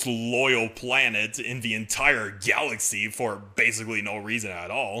most loyal planets in the entire galaxy for basically no reason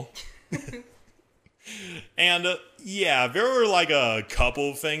at all. And, there were, like, a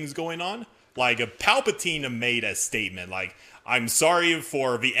couple things going on. Like, Palpatine made a statement, like, I'm sorry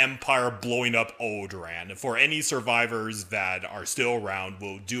for the Empire blowing up Alderaan. For any survivors that are still around,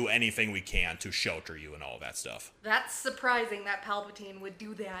 we'll do anything we can to shelter you and all that stuff. That's surprising that Palpatine would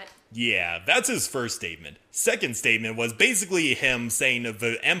do that. Yeah, that's his first statement. Second statement was basically him saying that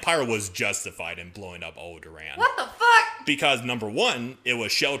the Empire was justified in blowing up Alderaan. What the fuck? Because, number one, it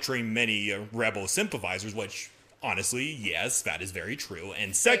was sheltering many rebel sympathizers, which... honestly, yes, that is very true.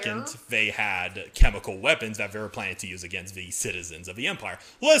 And second, they had chemical weapons that they were planning to use against the citizens of the Empire.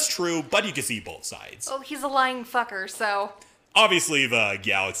 Less true, but you can see both sides. Oh, he's a lying fucker, so... Obviously, the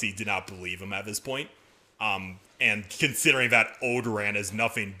galaxy did not believe him at this point. And considering that Alderaan is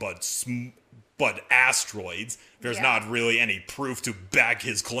nothing but asteroids, there's not really any proof to back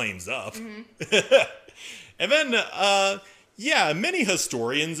his claims up. Mm-hmm. And then, many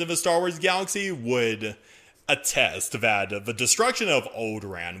historians of the Star Wars galaxy would... attest that the destruction of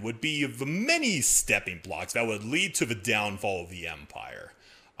Alderaan would be the many stepping blocks that would lead to the downfall of the Empire.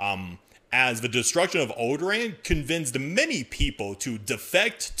 As the destruction of Alderaan convinced many people to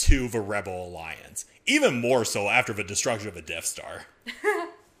defect to the Rebel Alliance, even more so after the destruction of the Death Star.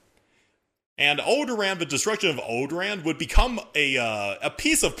 And the destruction of Alderaan would become a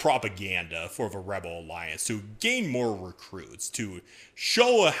piece of propaganda for the Rebel Alliance to gain more recruits, to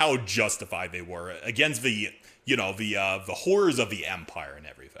show how justified they were against the horrors of the Empire and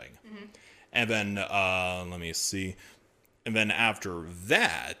everything. Mm-hmm. And then, let me see. And then after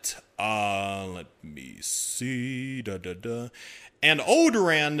that, let me see. And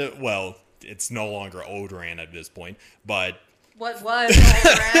Alderaan, well, it's no longer Alderaan at this point, but... What was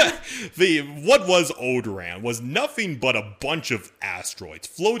Alderaan? What was Alderaan was nothing but a bunch of asteroids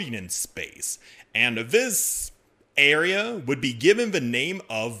floating in space. And this area would be given the name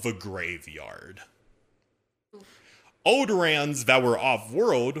of the Graveyard. Alderaans that were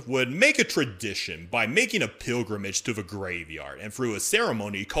off-world would make a tradition by making a pilgrimage to the graveyard, and through a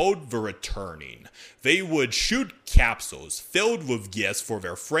ceremony called the Returning, they would shoot capsules filled with gifts for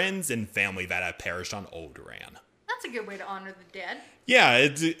their friends and family that had perished on Alderaan. That's a good way to honor the dead. Yeah,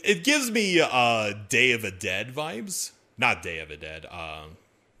 it gives me Day of the Dead vibes. Not Day of the Dead.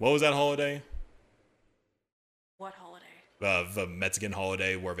 What was that holiday? What holiday? The Mexican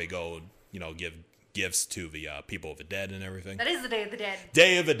holiday where they go, give gifts to the people of the dead and everything. That is the Day of the Dead.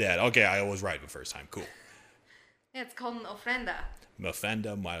 Day of the Dead. Okay, I was right the first time. Cool. Yeah, it's called an ofrenda.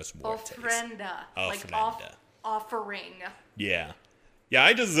 Ofrenda mas muertes. Ofrenda. Like offering. Yeah. Yeah,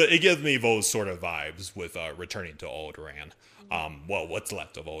 it gives me those sort of vibes with returning to Alderaan. Well, what's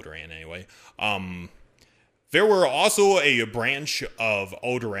left of Alderaan anyway. There were also a branch of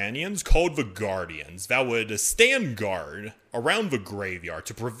Alderaanians called the Guardians that would stand guard around the graveyard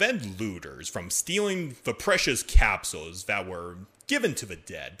to prevent looters from stealing the precious capsules that were given to the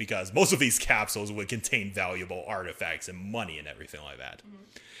dead, because most of these capsules would contain valuable artifacts and money and everything like that. Mm-hmm.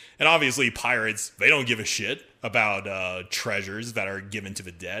 And obviously pirates, they don't give a shit about treasures that are given to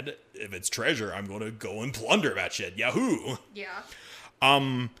the dead. If it's treasure, I'm going to go and plunder that shit. Yahoo! Yeah.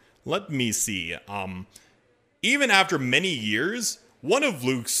 Let me see. Even after many years, one of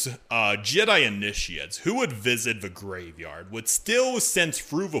Luke's Jedi initiates who would visit the graveyard would still sense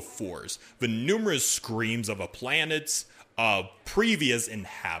through the Force the numerous screams of a planet's previous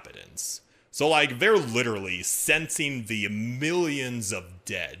inhabitants. So, they're literally sensing the millions of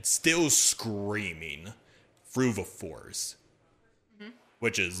dead still screaming through the Force. Mm-hmm.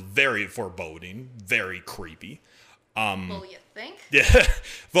 Which is very foreboding, very creepy. Well, you think? Yeah.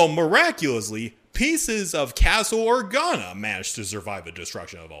 Well, miraculously, pieces of Castle Organa managed to survive the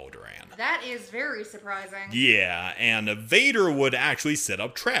destruction of Alderaan. That is very surprising. Yeah, and Vader would actually set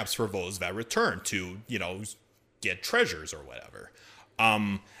up traps for those that returned to, get treasures or whatever.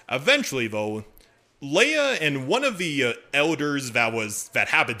 Eventually, though, Leia and one of the elders that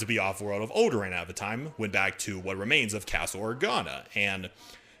happened to be off-world of Alderaan at the time went back to what remains of Castle Organa, and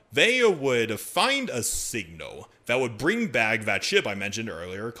they would find a signal that would bring back that ship I mentioned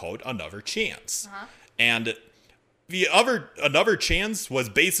earlier called Another Chance. Uh-huh. And Another Chance was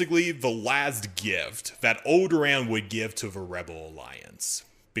basically the last gift that Alderaan would give to the Rebel Alliance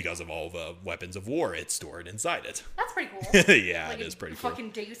because of all the weapons of war it stored inside it. That's pretty cool. Yeah, it is pretty cool. Fucking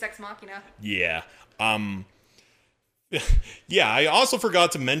Deus Ex Machina. Yeah. Yeah, I also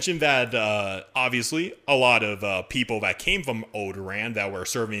forgot to mention that, obviously, a lot of people that came from Alderaan that were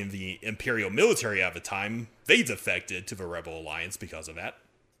serving the Imperial military at the time, they defected to the Rebel Alliance because of that.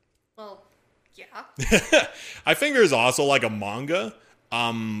 Well, yeah. I think there's also, a manga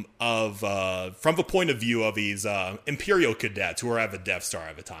from the point of view of these Imperial cadets who were at the Death Star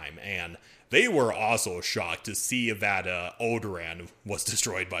at the time, and they were also shocked to see that Alderaan was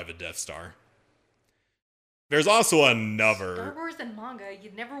destroyed by the Death Star. There's also another... Star Wars and manga,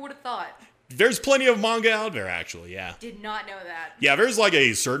 you never would have thought. There's plenty of manga out there, actually, yeah. Did not know that. Yeah, there's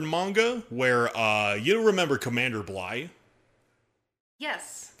a certain manga where, you remember Commander Bly?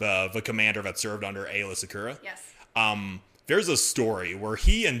 Yes. The commander that served under Aayla Secura? Yes. There's a story where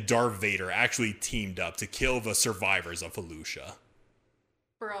he and Darth Vader actually teamed up to kill the survivors of Felucia.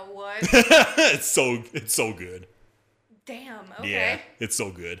 Bro, what? It's so good. Damn, okay. Yeah, it's so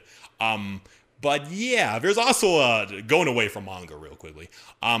good. But yeah, there's also, going away from manga real quickly,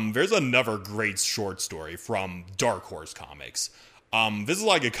 there's another great short story from Dark Horse Comics. This is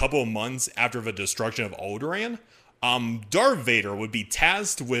a couple of months after the destruction of Alderaan. Darth Vader would be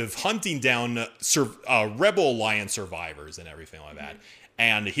tasked with hunting down Rebel Alliance survivors and everything like that.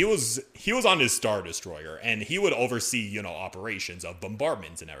 And he was on his Star Destroyer, and he would oversee, operations of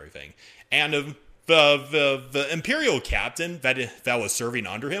bombardments and everything. And the Imperial captain that was serving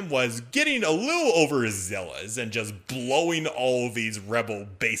under him was getting a little overzealous and just blowing all of these rebel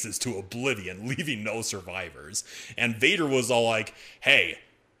bases to oblivion, leaving no survivors. And Vader was all like, hey,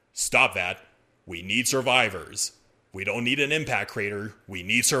 stop that. We need survivors. We don't need an impact crater. We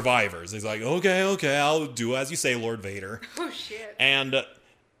need survivors. He's like, okay, I'll do as you say, Lord Vader. Oh, shit. And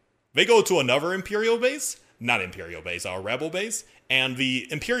they go to another Imperial base. Not Imperial base, our Rebel base. And the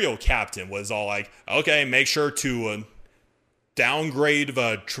Imperial captain was all like, okay, make sure to downgrade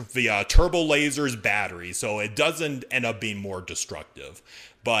the turbo laser's battery so it doesn't end up being more destructive.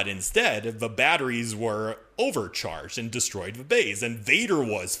 But instead, the batteries were overcharged and destroyed the base. And Vader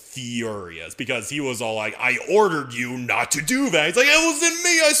was furious because he was all like, I ordered you not to do that. He's like, it wasn't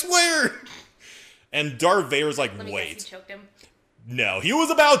me, I swear. And Darth Vader's like, Let me wait. guess, he choked him. No, he was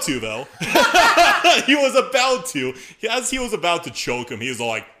about to, though. He was about to. As he was about to choke him, he was all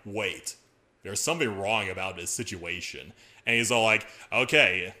like, wait. there's something wrong about this situation. And he's all like,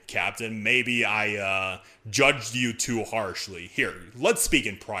 okay, Captain, maybe I judged you too harshly. Here, let's speak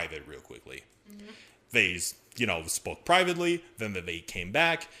in private real quickly. They, spoke privately, then they came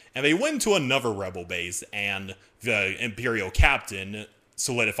back, and they went to another rebel base, and the Imperial captain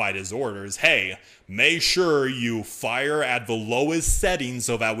solidified his orders. Hey, make sure you fire at the lowest settings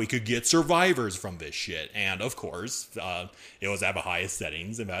so that we could get survivors from this shit. And, of course, it was at the highest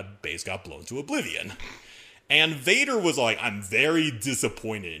settings, and that base got blown to oblivion. And Vader was like, I'm very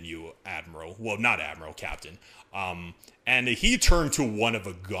disappointed in you, Admiral. Well, not Admiral, Captain. And he turned to one of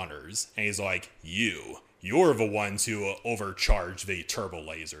the gunners, and he's like, you're the ones who overcharged the turbo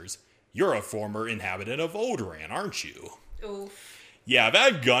lasers. You're a former inhabitant of Alderaan, aren't you? Oof. Yeah,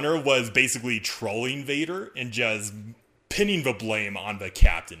 that gunner was basically trolling Vader and just pinning the blame on the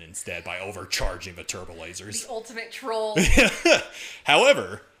captain instead by overcharging the turbo lasers. The ultimate troll.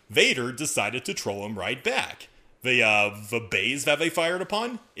 However, Vader decided to troll him right back. The base that they fired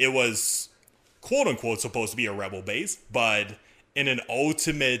upon, it was quote-unquote supposed to be a rebel base, but in an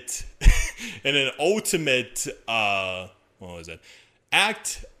ultimate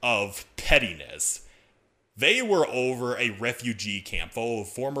act of pettiness, they were over a refugee camp full of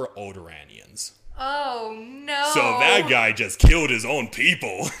former Alderaanians. Oh, no. So that guy just killed his own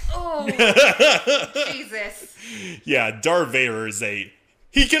people. Oh, Jesus. Yeah, Darth Vader is he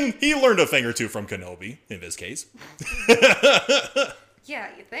learned a thing or two from Kenobi, in this case. Yeah,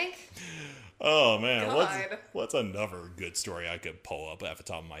 you think? Oh, man. God. What's another good story I could pull up at the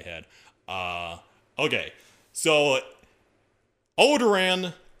top of my head? Okay. So,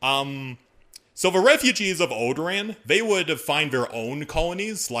 Alderaan, so the refugees of Alderaan, they would find their own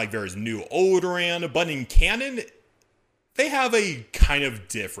colonies, like there's New Alderaan, but in canon, they have a kind of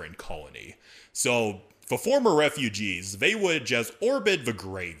different colony. So, the former refugees, they would just orbit the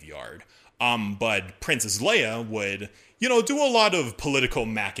graveyard. But Princess Leia would, do a lot of political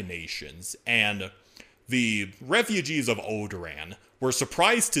machinations. And the refugees of Alderaan were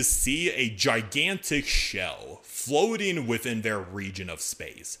surprised to see a gigantic shell floating within their region of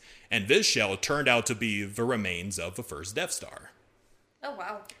space. And this shell turned out to be the remains of the first Death Star. Oh,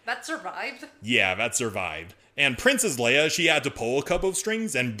 wow. That survived? Yeah, that survived. And Princess Leia, she had to pull a couple of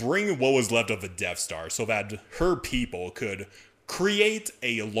strings and bring what was left of the Death Star so that her people could create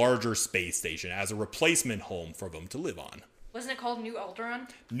a larger space station as a replacement home for them to live on. Wasn't it called New Alderaan?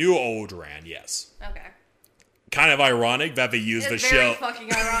 New Alderaan, yes. Okay. Kind of ironic that they used the shell. Very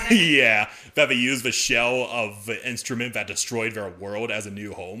fucking ironic. Yeah, that they used the shell of the instrument that destroyed their world as a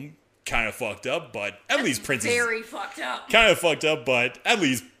new home. Kind of fucked up, but at least Princess. Very fucked up. Kind of fucked up, but at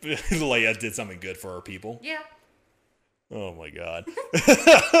least Leia did something good for her people. Yeah. Oh my god.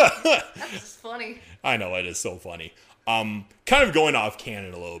 That's just funny. I know, it is so funny. Kind of going off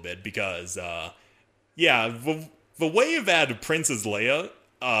canon a little bit because, the way that Princess Leia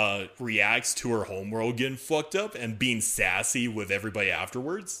reacts to her homeworld getting fucked up and being sassy with everybody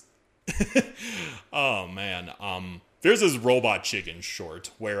afterwards. Oh man. There's this Robot Chicken short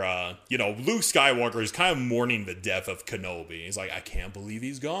where, Luke Skywalker is kind of mourning the death of Kenobi. He's like, I can't believe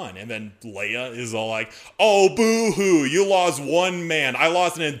he's gone. And then Leia is all like, oh, boo-hoo, you lost one man. I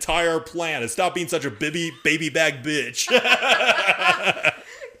lost an entire planet. Stop being such a baby bag bitch.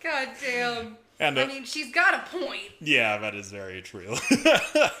 God damn. And, she's got a point. Yeah, that is very true.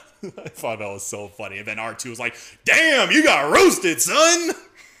 I thought that was so funny. And then R2 was like, damn, you got roasted, son.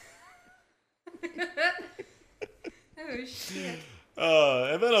 Oh, shit.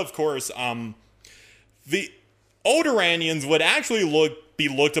 And then, of course, the Alderaanians would actually be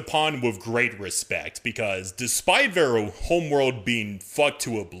looked upon with great respect because despite their homeworld being fucked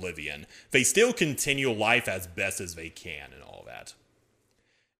to oblivion, they still continue life as best as they can and all that.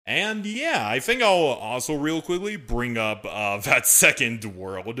 And yeah, I think I'll also real quickly bring up that second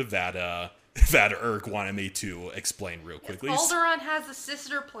world that Urk wanted me to explain real quickly. Alderaan has a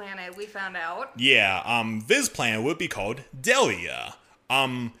sister planet, we found out. Yeah, this planet would be called Delia.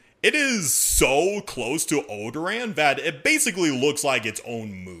 It is so close to Alderaan that it basically looks like its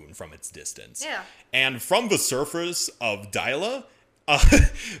own moon from its distance. Yeah. And from the surface of Delia,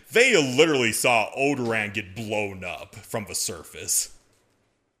 they literally saw Alderaan get blown up from the surface.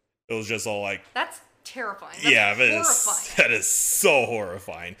 It was just all like... That's terrifying. That's horrifying. That is so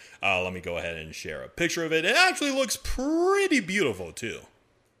horrifying. Let me go ahead and share a picture of it. It actually looks pretty beautiful, too.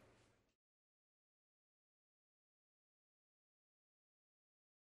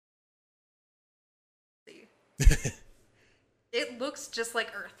 It looks just like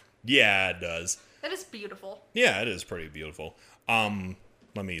Earth. Yeah, it does. That is beautiful. Yeah, it is pretty beautiful.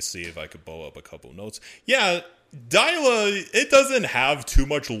 Let me see if I could blow up a couple notes. Yeah, Dyla, it doesn't have too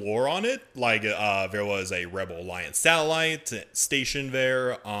much lore on it. Like, there was a Rebel Alliance satellite stationed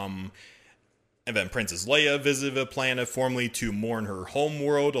there. And then Princess Leia visited the planet formally to mourn her home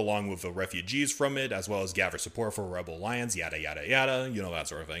world along with the refugees from it, as well as gather support for Rebel Alliance, yada, yada, yada. You know, that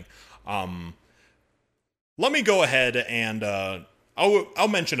sort of thing. Let me go ahead and I'll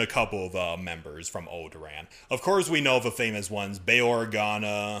mention a couple of members from Alderaan. Of course, we know the famous ones: Bail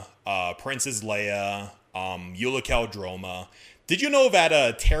Organa, Princess Leia, Eula Caldroma. Did you know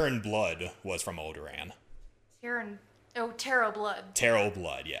that Terran Blood was from Alderaan? Taro Blood. Taro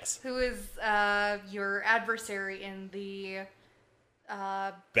Blood, yes. Who is your adversary in the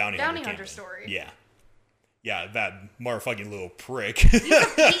Bounty Hunter story. Yeah. Yeah, that motherfucking little prick. He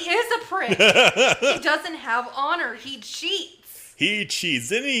is a prick. He doesn't have honor. He cheats. He cheats.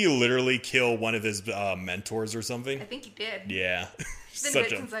 Didn't he literally kill one of his mentors or something? I think he did. Yeah. It's been a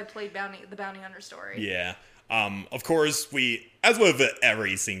bit since I played the Bounty Hunter story. Yeah. Of course, as with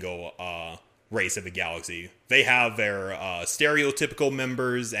every single race of the galaxy, they have their stereotypical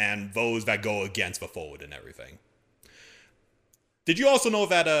members and those that go against the fold and everything. Did you also know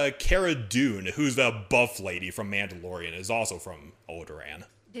that Cara Dune, who's the buff lady from Mandalorian, is also from Alderaan?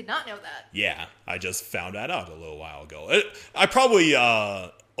 Did not know that. Yeah, I just found that out a little while ago. I probably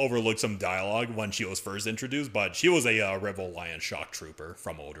overlooked some dialogue when she was first introduced, but she was a Rebel Alliance shock trooper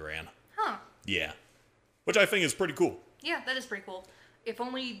from Alderaan. Huh. Yeah. Which I think is pretty cool. Yeah, that is pretty cool. If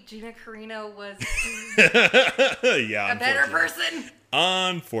only Gina Carino was yeah, a better person.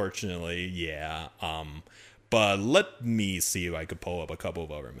 Unfortunately, yeah. But let me see if I could pull up a couple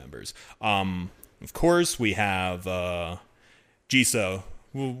of other members. Of course, we have Jisa.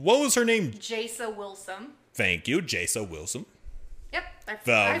 What was her name? Jasa Wilson. Thank you, Jasa Wilson. Yep,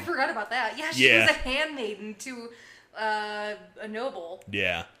 I forgot about that. Yeah, she was a handmaiden to a noble.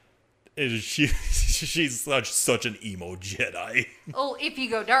 Yeah. She's such an emo Jedi. Oh, if you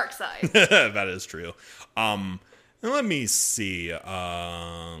go dark side. That is true. Let me see.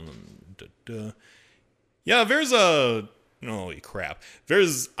 Yeah, there's a... Holy crap.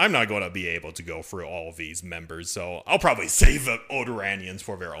 I'm not going to be able to go through all of these members, so I'll probably save the Alderaanians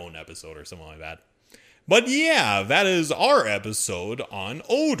for their own episode or something like that. But yeah, that is our episode on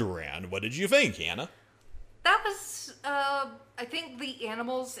Alderaan. What did you think, Hannah? That was, I think the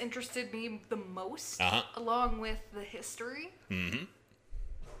animals interested me the most, along with the history. Mm-hmm.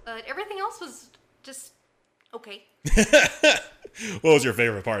 But everything else was just okay. What was your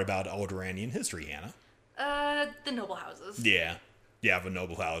favorite part about Alderaanian history, Hannah? The noble houses. Yeah. Yeah, the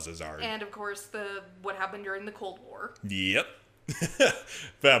noble houses are... And, of course, what happened during the Cold War. Yep.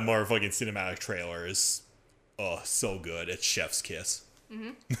 That motherfucking cinematic trailer is, so good. It's chef's kiss.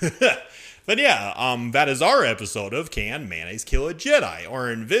 Mm-hmm. But yeah, that is our episode of Can Mayonnaise Kill a Jedi?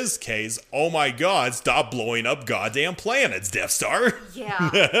 Or in this case, oh my god, stop blowing up goddamn planets, Death Star.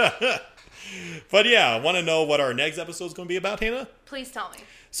 Yeah. But yeah, want to know what our next episode is going to be about, Hannah? Please tell me.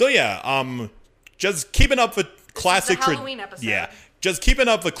 So yeah, just keeping up the classic... This is the Halloween episode. Yeah, just keeping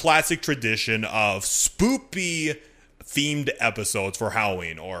up the classic tradition of spoopy themed episodes for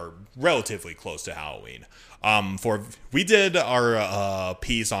Halloween, or relatively close to Halloween. We did our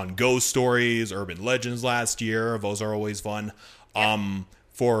piece on ghost stories, urban legends last year. Those are always fun. Yep.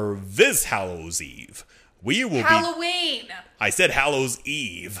 For this Hallows Eve, we will Halloween! I said Hallows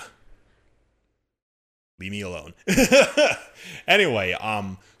Eve. Leave me alone. Anyway,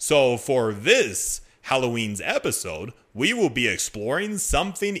 so for this Halloween's episode, we will be exploring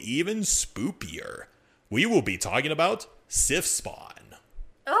something even spookier. We will be talking about Sith Spawn.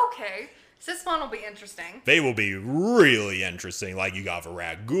 Okay. Sith Spawn will be interesting. They will be really interesting. Like, you got the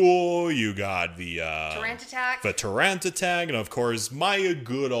Ragul, you got the... Tarantatak. The Tarantatak, and of course, my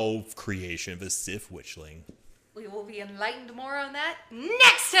good old creation, the Sith Witchling. We will be enlightened more on that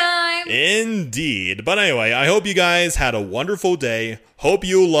next time! Indeed. But anyway, I hope you guys had a wonderful day. Hope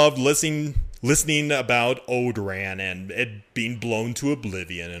you loved listening about Alderaan and it being blown to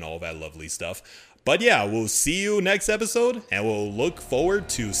oblivion and all that lovely stuff. But yeah, we'll see you next episode, and we'll look forward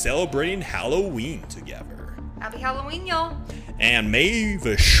to celebrating Halloween together. Happy Halloween, y'all! And may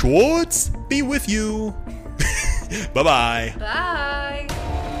the Schwartz be with you! Bye-bye! Bye!